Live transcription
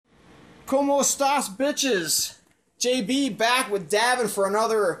Como estas, bitches? JB back with Davin for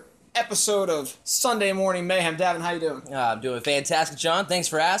another episode of Sunday Morning Mayhem. Davin, how you doing? I'm doing fantastic, John. Thanks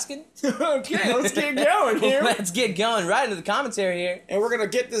for asking. Okay, let's get going here. Let's get going right into the commentary here. And we're going to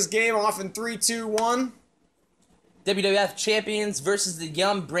get this game off in 3, 2, 1. WWF Champions versus the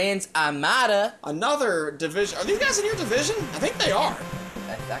Young Brands Armada. Another division. Are these guys in your division? I think they are.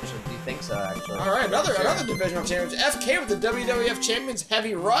 I actually do think so, actually. All right, another divisional championship. FK with the WWF Champions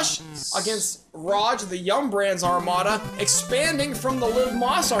Heavy Rush against Raj, the Young Brands Armada, expanding from the Liv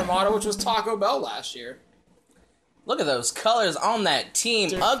Moss Armada, which was Taco Bell last year. Look at those colors on that team.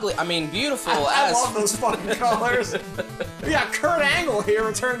 Dude, ugly, I mean, beautiful. I love those fucking colors. We got Kurt Angle here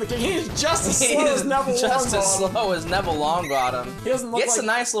returning the king. He's just as slow as Neville Longbottom. Just as slow as Neville Longbottom. He doesn't look Gets a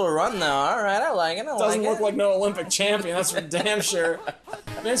nice little run, though. All right, I like it. Doesn't look like no Olympic champion, that's for damn sure.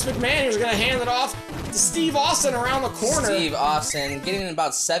 Vince McMahon here's going to hand it off to Steve Austin around the corner. Steve Austin getting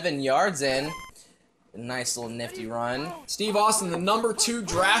about 7 yards in. A nice little nifty run. Steve Austin, the #2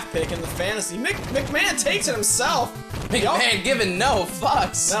 draft pick in the fantasy. McMahon takes it himself. McMahon giving no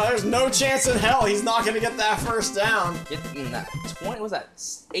fucks. No, there's no chance in hell he's not going to get that first down. Getting that 20, was that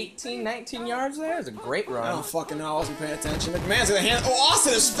 18, 19 yards there? It's a great run. I don't fucking know. I wasn't paying attention. McMahon's going to hand. Oh,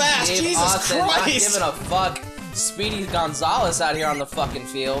 Austin is fast. Steve Jesus Austin, Christ. Not giving a fuck. Speedy Gonzalez out here on the fucking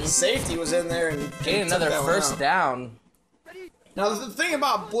field. Safety was in there and getting another first down. Now, the thing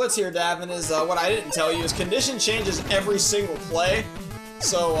about Blitz here, Davin, is what I didn't tell you is condition changes every single play.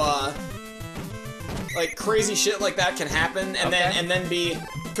 So, like, crazy shit like that can happen and then be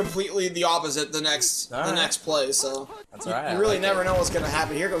completely the opposite the next play. So, that's all right. You really never know what's going to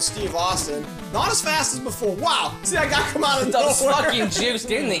happen. Here goes Steve Austin. Not as fast as before. Wow. See that guy come out of nowhere. Those fucking jukes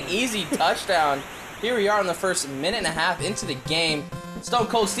getting the easy touchdown. Here we are in the first minute and a half into the game. Stone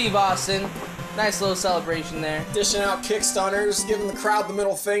Cold Steve Austin. Nice little celebration there. Dishing out kick stunners, giving the crowd the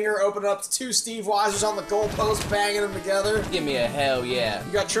middle finger, opening up to 2 Steve Weisers on the goalpost, banging them together. Give me a hell yeah.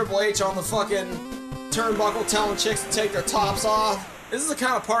 You got Triple H on the fucking turnbuckle telling chicks to take their tops off. This is the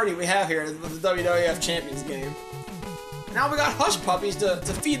kind of party we have here with the WWF Champions game. Now we got Hush Puppies to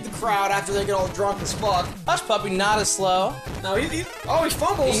feed the crowd after they get all drunk as fuck. Hush Puppy not as slow. No, he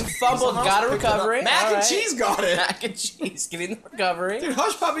fumbles. He fumbled, got a recovery. Mac and Cheese got it. Mac and Cheese getting the recovery. Dude,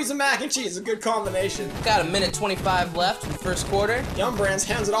 Hush Puppies and Mac and Cheese, a good combination. Got a minute 25 left in the first quarter. Young Brands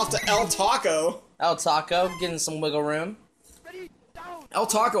hands it off to El Taco. El Taco getting some wiggle room. El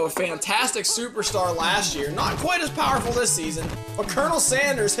Taco, a fantastic superstar last year. Not quite as powerful this season, but Colonel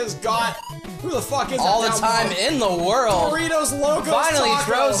Sanders has got... Who the fuck is all the time in the world? Doritos Locos Finally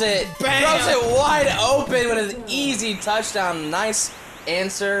Taco. throws it. Bam. Throws it wide open with an easy touchdown. Nice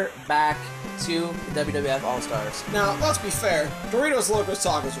answer back to the WWF All-Stars. Now, let's be fair. Doritos Locos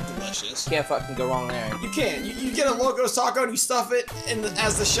Tacos are delicious. Can't fucking go wrong there. You can. You get a Locos Taco and you stuff it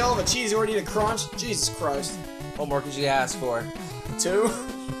as the shell of a cheesy Gordita Crunch. Jesus Christ. What more could you ask for? 2?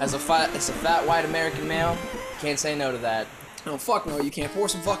 As a fat white American male, can't say no to that. No, fuck no, you can't. Pour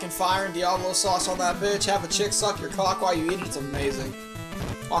some fucking fire and Diablo sauce on that bitch, have a chick suck your cock while you eat it, it's amazing.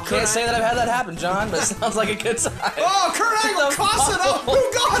 Oh, can't say that I've had that happen, John, but it sounds like a good time. Oh, Kurt Angle coughs it up! Who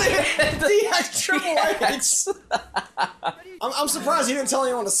got it? DX Triple H! I'm surprised he didn't tell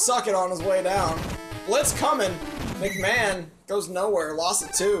anyone to suck it on his way down. Blitz coming. McMahon goes nowhere, lost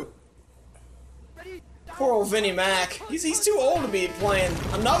it too. Poor old Vinnie Mac. He's too old to be playing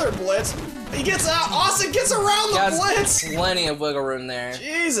another Blitz. He gets out. Austin gets around the Blitz. Plenty of wiggle room there.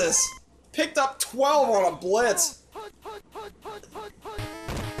 Jesus. Picked up 12 on a Blitz.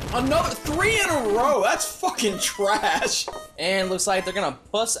 Another 3 in a row. That's fucking trash. And looks like they're gonna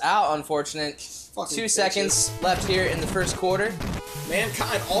puss out, unfortunate. Fucking 2 seconds left here in the first quarter.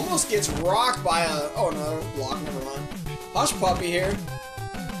 Mankind almost gets rocked by a... Oh no, block, never mind. Hush Puppy here.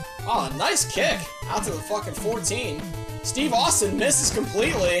 Oh, nice kick. Out to the fucking 14. Steve Austin misses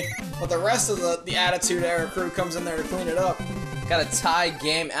completely, but the rest of the Attitude Era crew comes in there to clean it up. Got a tie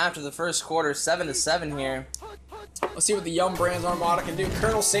game after the first quarter, 7-7 here. Let's see what the Young Brands Armada can do.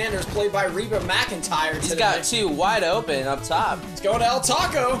 Colonel Sanders, played by Reba McEntire today. He's got 2 wide open up top. He's going to El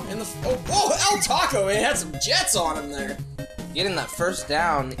Taco in the... Oh, El Taco! He had some jets on him there. Getting that first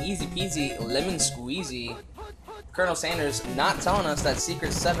down, easy peasy, lemon squeezy. Colonel Sanders not telling us that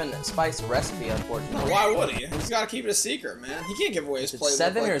secret 7 spice recipe, unfortunately. No, why would he? He's got to keep it a secret, man. He can't give away his playbook. Is it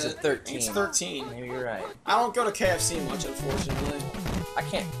 7 like or is it 13? It's 13. Maybe you're right. I don't go to KFC much, unfortunately. I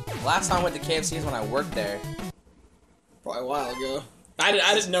can't. Last time I went to KFC is when I worked there. Probably a while ago. I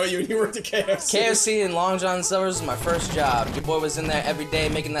didn't know you when you worked at KFC. KFC in Long John Silver's was my first job. Your boy was in there every day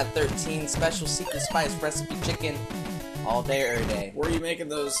making that 13 special secret spice recipe chicken all day, every day. Where are you making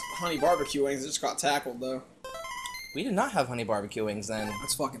those honey barbecue wings that just got tackled, though? We did not have honey barbecue wings then.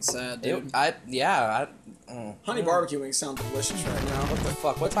 That's fucking sad, dude. Honey barbecue wings sound delicious right now. What the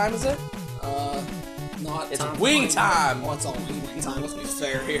fuck? What time is it? Not It's time wing time! Oh, it's all wing time. Let's be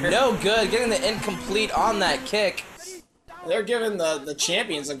fair here. No good. Getting the incomplete on that kick. They're giving the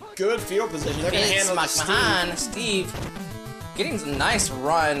champions a good field position. They're gonna handle Steve. Getting a nice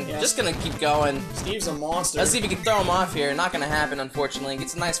run. Yeah. Just gonna keep going. Steve's a monster. Let's see if we can throw him off here. Not gonna happen, unfortunately.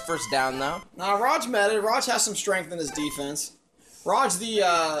 Gets a nice first down though. Nah, Raj met it. Raj has some strength in his defense. Raj, the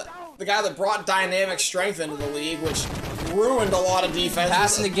guy that brought dynamic strength into the league, which ruined a lot of defense.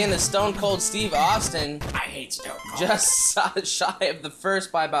 Passing again to Stone Cold Steve Austin. I hate Stone Cold. Just shy of the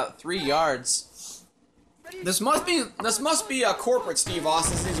first by about 3 yards. This must be a corporate Steve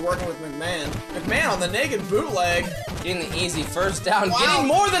Austin since he's working with McMahon. McMahon on the naked bootleg. Getting the easy first down. Wow. Getting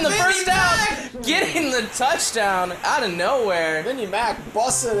more than the first down. Mac! Getting the touchdown out of nowhere. Vinnie Mac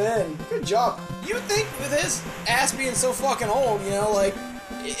busts it in. Good job. You would think with his ass being so fucking old, you know, like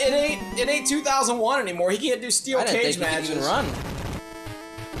it ain't 2001 anymore. He can't do steel cage matches. He could even run.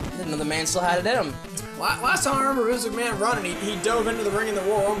 Didn't know the man still had it in him. Last time I remember Vince McMahon running, he dove into the ring in the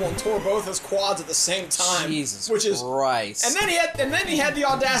Royal Rumble and tore both his quads at the same time. Jesus Christ. And then he had the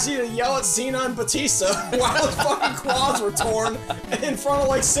audacity to yell at Cena and Batista while his fucking quads were torn in front of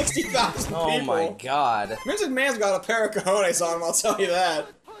like 60,000 people. Oh my god. Vince McMahon's got a pair of cojones on him, I'll tell you that.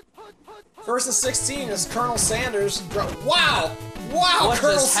 First and 16 is Colonel Sanders. Wow! Wow, what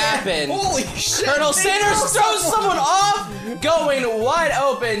Colonel just happened? Holy shit! Colonel Sanders throws someone off, going wide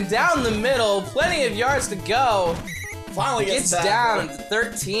open down the middle. Plenty of yards to go. Finally gets down to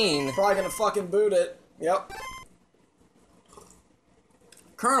 13. Probably gonna fucking boot it. Yep.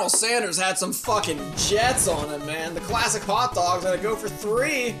 Colonel Sanders had some fucking jets on him, man. The classic hot dogs gonna go for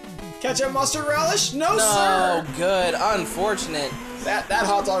 3. Ketchup, mustard, relish? No, sir. No good. Unfortunate. That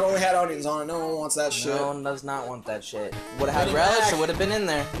hot dog only had onions on it. No one wants that shit. No one does not want that shit. Would have had relish, it would have been in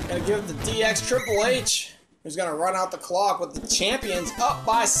there. Gonna give it to DX Triple H, who's gonna run out the clock with the champions up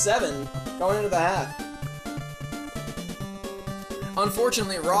by 7 going into the half.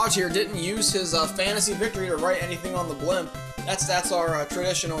 Unfortunately, Raj here didn't use his fantasy victory to write anything on the blimp. That's our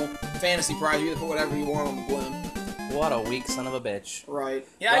traditional fantasy prize. You can put whatever you want on the blimp. What a weak son of a bitch. Right.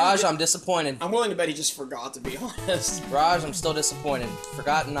 Yeah, Raj, I'm disappointed. I'm willing to bet he just forgot, to be honest. Raj, I'm still disappointed.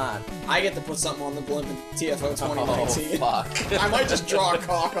 Forgot not. I get to put something on the blimp in TFO 2019. Oh, fuck. I might just draw a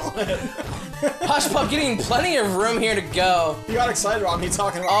cock on it. Hush Pup getting plenty of room here to go. You got excited about me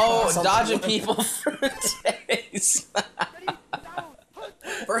talking about cocks on dodging the people for days.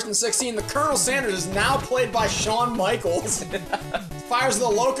 First and 16, the Colonel Sanders is now played by Shawn Michaels. Fires the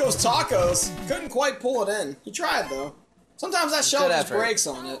Locos Tacos. Couldn't quite pull it in. He tried, though. Sometimes that shell just breaks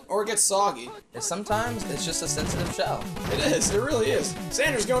on it, or it gets soggy. Sometimes it's just a sensitive shell. It is. It really is.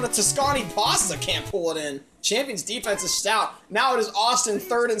 Sanders going to Toscani Pasta. Can't pull it in. Champion's defense is stout. Now it is Austin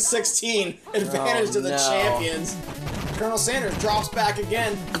 3rd and 16. Advantage to the champions. Colonel Sanders drops back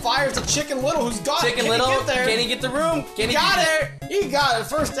again. Fires to Chicken Little, who's got it. Chicken Little, can he get there? Can he get the room? Can he got it? He got it.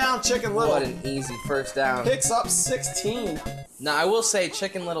 First down, Chicken Little. What an easy first down. Picks up 16. Now, I will say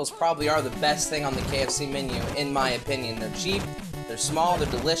Chicken Littles probably are the best thing on the KFC menu, in my opinion. They're cheap, they're small, they're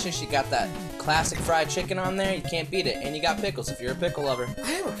delicious. You got that classic fried chicken on there, you can't beat it. And you got pickles if you're a pickle lover.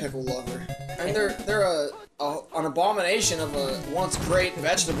 I am a pickle lover. And they're an abomination of a once great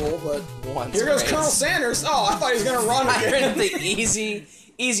vegetable, but here goes Colonel Sanders. Oh, I thought he was gonna run again. The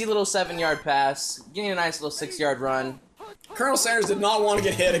easy little 7-yard pass, getting a nice little 6-yard run. Colonel Sanders did not want to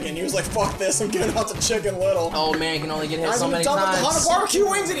get hit again. He was like, "Fuck this! I'm giving out to Chicken Little." Oh man, you can only get hit so many times. With the 100 barbecue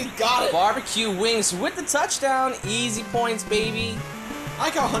wings, and he got it. Barbecue wings with the touchdown. Easy points, baby. I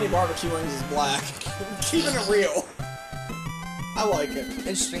like how honey barbecue wings is black. Keeping it real. I like it.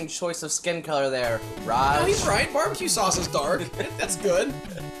 Interesting choice of skin color there, Raj. No, he's right. Barbecue sauce is dark. That's good.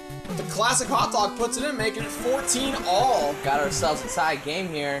 But the classic hot dog puts it in, making it 14-all. Got ourselves a tie game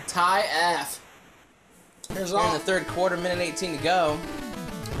here. Tie F. Here's in the third quarter, minute 18 to go.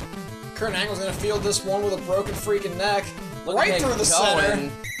 Kurt Angle's gonna field this one with a broken freaking neck. Look right through the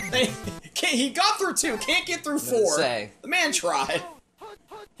center. He got through 2, can't get through 4. The man tried.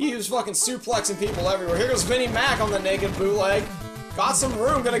 He was fucking suplexing people everywhere. Here goes Vinnie Mac on the naked bootleg. Got some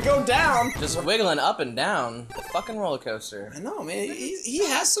room, gonna go down. Just wiggling up and down. The fucking roller coaster. I know, man. He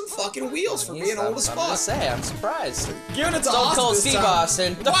has some fucking wheels for being old as fuck. I'm gonna say, I'm surprised. Giving it to Stone Cold Steve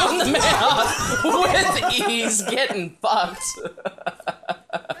Austin. Throwing the man off with ease, getting fucked.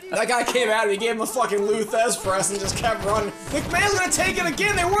 That guy came at him, he gave him a fucking Luthez press and just kept running. McMahon's gonna take it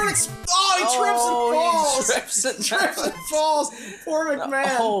again, they weren't he trips and falls. Poor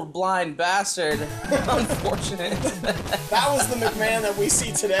McMahon. Old blind bastard. Unfortunate. That was the McMahon that we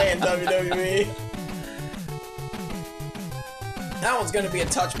see today in WWE. That one's going to be a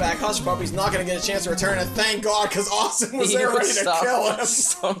touchback. Hush Puppy's not going to get a chance to return it. Thank God, because Austin was there ready to kill him.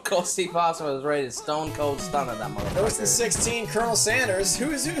 Stone Cold Steve Austin was ready to Stone Cold stun at that motherfucker. First and 16, Colonel Sanders.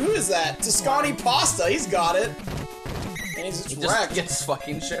 Who is that? Toscani Pasta. He's got it. And he's just wrecked. Gets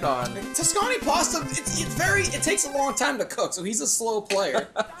fucking shit on. Toscani Pasta, it takes a long time to cook, so he's a slow player.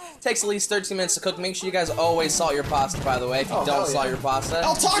 Takes at least 13 minutes to cook. Make sure you guys always salt your pasta, by the way, if you don't salt your pasta.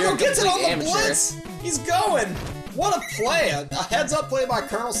 El Taco gets it on the blitz! He's going! What a play! A heads-up play by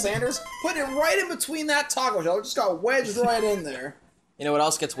Colonel Sanders, putting it right in between that taco shell. Just got wedged right in there. You know what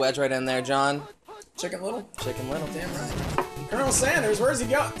else gets wedged right in there, John? Chicken Little? Chicken Little. Damn right. Colonel Sanders, where's he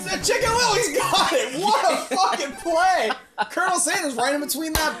going? Chicken Little, he's got it! What a fucking play! Colonel Sanders right in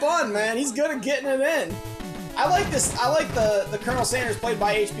between that bun, man. He's good at getting it in. I like this. I like the Colonel Sanders played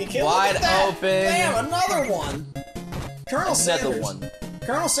by HBK. Wide open. Damn, another one. Colonel Sanders. Another one.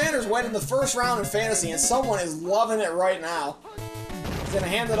 Colonel Sanders went in the first round in fantasy, and someone is loving it right now. He's gonna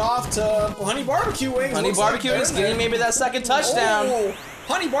hand it off to Honey Barbecue Wings. Honey Barbecue Wings getting maybe that second touchdown. Oh,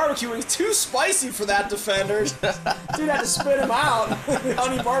 Honey Barbecue Wings too spicy for that defender. Dude had to spit him out.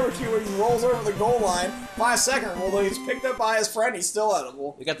 Honey Barbecue Wings rolls over the goal line. 5 second rule, though he's picked up by his friend. He's still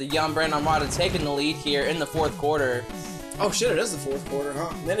edible. We got the young brand Armada taking the lead here in the fourth quarter. Oh shit, it is the fourth quarter,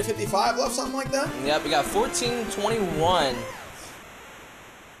 huh? Minute 55 left, something like that? Yep, we got 14-21.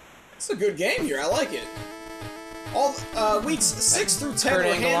 It's a good game here. I like it. All weeks 6 through 10 were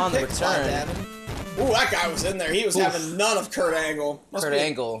handpicked by Davin. Ooh, that guy was in there. He was having none of Kurt Angle.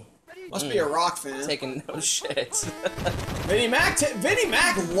 Angle. Must be a Rock fan. Taking no shit. Vinnie Mac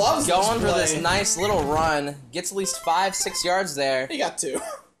loves going this for play. this nice little run. Gets at least 5-6 yards there. He got 2.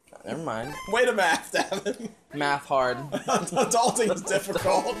 Never mind. Way to math, Davin. Math hard. Adulting is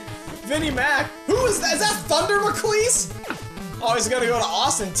difficult. Vinnie Mac. Who is that? Is that Thunder McLeese? Oh, he's gonna go to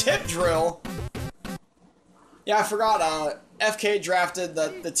Austin Tip Drill. Yeah, I forgot, FK drafted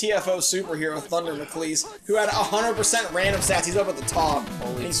the TFO superhero Thunder McLeese, who had 100% random stats. He's up at the top.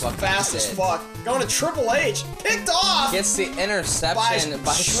 Holy he's fucking fast shit. as fuck. Going to Triple H. Picked off! Gets the interception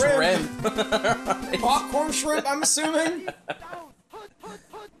by Shrimp. Popcorn Shrimp, I'm assuming.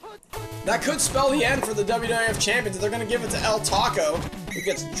 That could spell the end for the WWF champions. They're going to give it to El Taco, who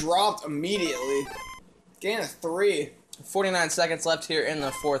gets dropped immediately. Gain of 3. 49 seconds left here in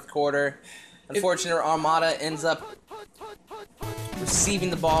the fourth quarter. Unfortunately, Armada ends up receiving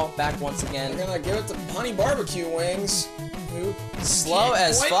the ball back once again. They're going to give it to Honey Barbecue Wings, who slow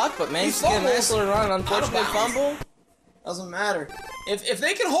as fuck, but managed to get a nice little run. Unfortunately, fumble. Doesn't matter. If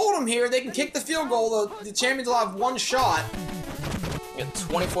they can hold him here, they can kick the field goal. The champions will have 1 shot. We got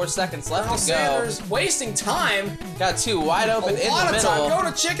 24 seconds left to go. Sanders wasting time. Got 2 wide open in the middle. A lot of time. Go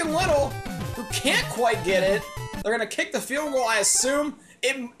to Chicken Little, who can't quite get it. They're going to kick the field goal, I assume.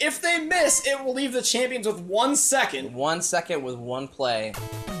 If they miss, it will leave the champions with 1 second. 1 second with 1 play.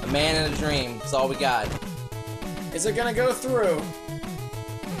 A man in a dream. That's all we got. Is it going to go through?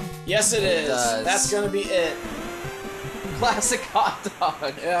 Yes, it is. Does. That's going to be it. Classic hot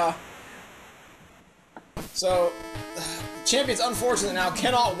dog. Yeah. So, the champions, unfortunately, now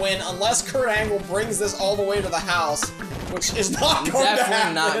cannot win unless Kurt Angle brings this all the way to the house, which is not going to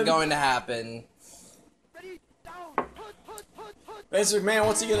happen. Definitely not going to happen. Vince McMahon,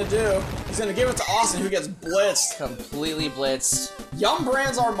 what's he gonna do? He's gonna give it to Austin, who gets blitzed. Completely blitzed. Young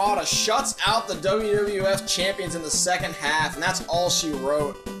Brands Armada shuts out the WWF champions in the second half, and that's all she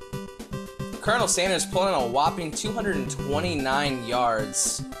wrote. Colonel Sanders pulling a whopping 229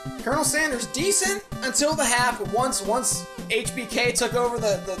 yards. Colonel Sanders, decent until the half, but once HBK took over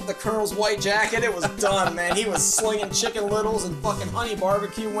the Colonel's white jacket, it was done, man. He was slinging Chicken Littles and fucking Honey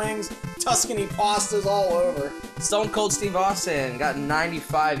Barbecue Wings, Tuscany pastas all over. Stone Cold Steve Austin got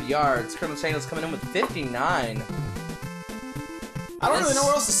 95 yards. Colonel Sanders coming in with 59. I don't really know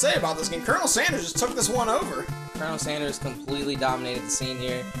what else to say about this game. Colonel Sanders just took this one over. Colonel Sanders completely dominated the scene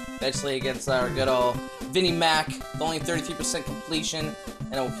here, especially against our good old Vinnie Mac, with only 33% completion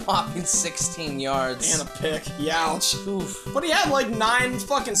and a whopping 16 yards. And a pick. Youch. Oof. But he had like 9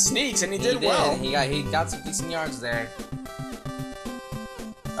 fucking sneaks, and he did well. He got some decent yards there.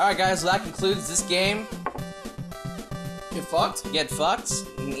 Alright guys, well that concludes this game. Get fucked? Get fucked.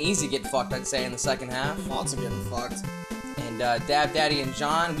 An easy get fucked, I'd say, in the second half. Lots of getting fucked. And Dab Daddy and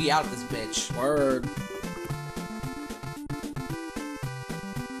John, we out this bitch. Word.